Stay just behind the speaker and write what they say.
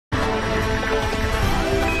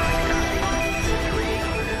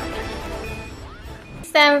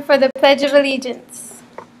stand for the Pledge of Allegiance.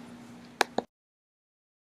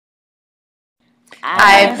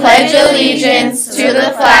 I pledge allegiance to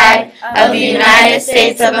the flag of the United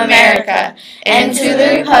States of America and to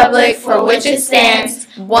the republic for which it stands,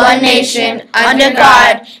 one nation, under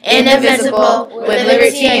God, indivisible, with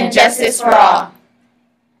liberty and justice for all.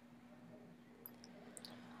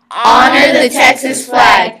 Honor the Texas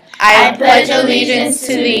flag. I pledge allegiance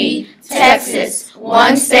to thee, Texas,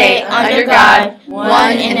 one state under God,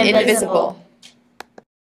 one and indivisible.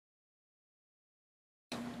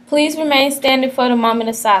 Please remain standing for the moment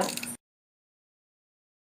of silence.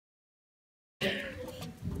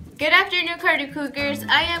 Good afternoon, Carter Cougars.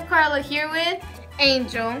 I am Carla here with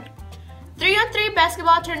Angel. 3-on-3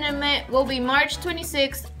 basketball tournament will be March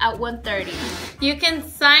 26th at 1:30. You can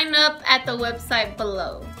sign up at the website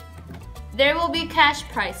below. There will be cash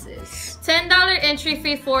prizes. $10 entry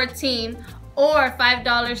fee for a team or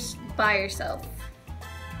 $5 by yourself.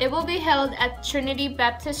 It will be held at Trinity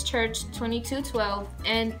Baptist Church, 2212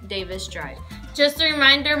 and Davis Drive. Just a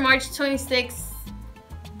reminder, March 26th,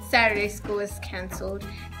 Saturday school is canceled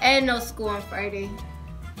and no school on Friday.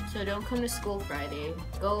 So don't come to school Friday.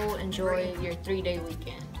 Go enjoy your 3-day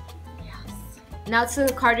weekend. Yes. Now to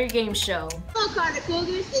the Carter Game Show. Hello, Carter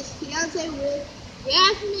Cougars. It's Keontae with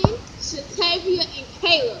Yasmin, Shatavia, and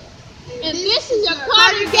Caleb. And this is your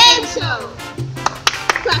Carter Game Show.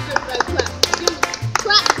 Clap, everybody, clap.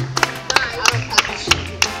 Clap.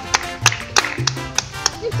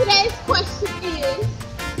 And today's question is,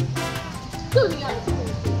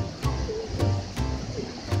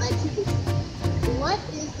 what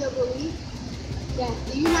is the belief that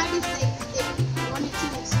the United States, if it wanted to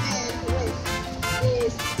expand with,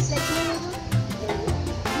 is secularism,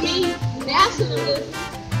 B, nationalism,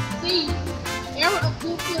 C, era of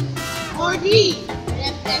good feeling, or D,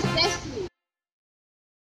 manifest destiny?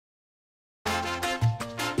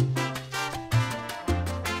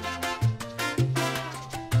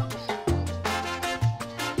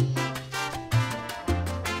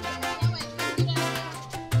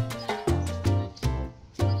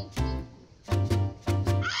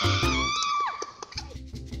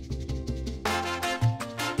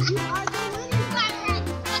 You are the winner, Carter.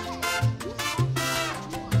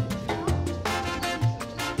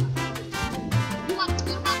 You want to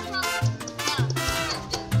get my phone?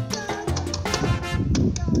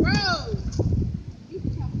 Bro, you can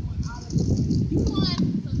tell me all of this. You want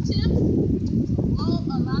some chips? Oh,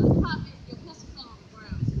 a lollipop and your pencil fell on the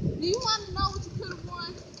ground. Do you want to know what you could have won?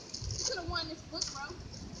 You could have won this book, bro.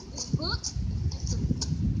 This book and some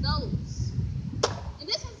those. And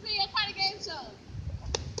this has been your Carter Game Show.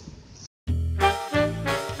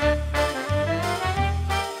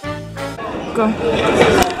 Go. To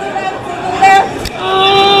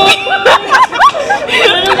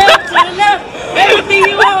the left. Everything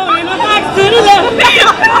you want in a box to the left.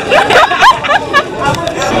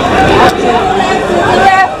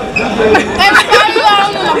 Everybody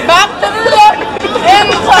on in the box to the left.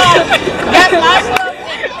 Anytime. Got my stuff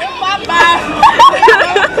in my bag.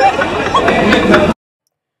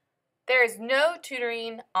 There is no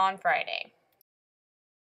tutoring on Friday.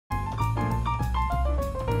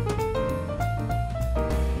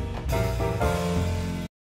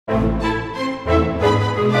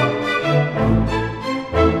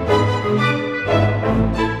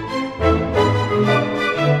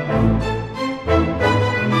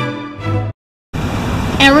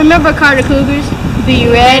 And remember, Carter Cougars, be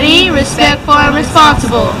ready, respectful, and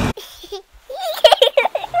responsible.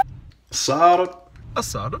 Sada.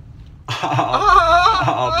 Asada.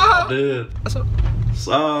 I did. Asada.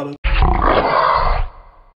 Sada.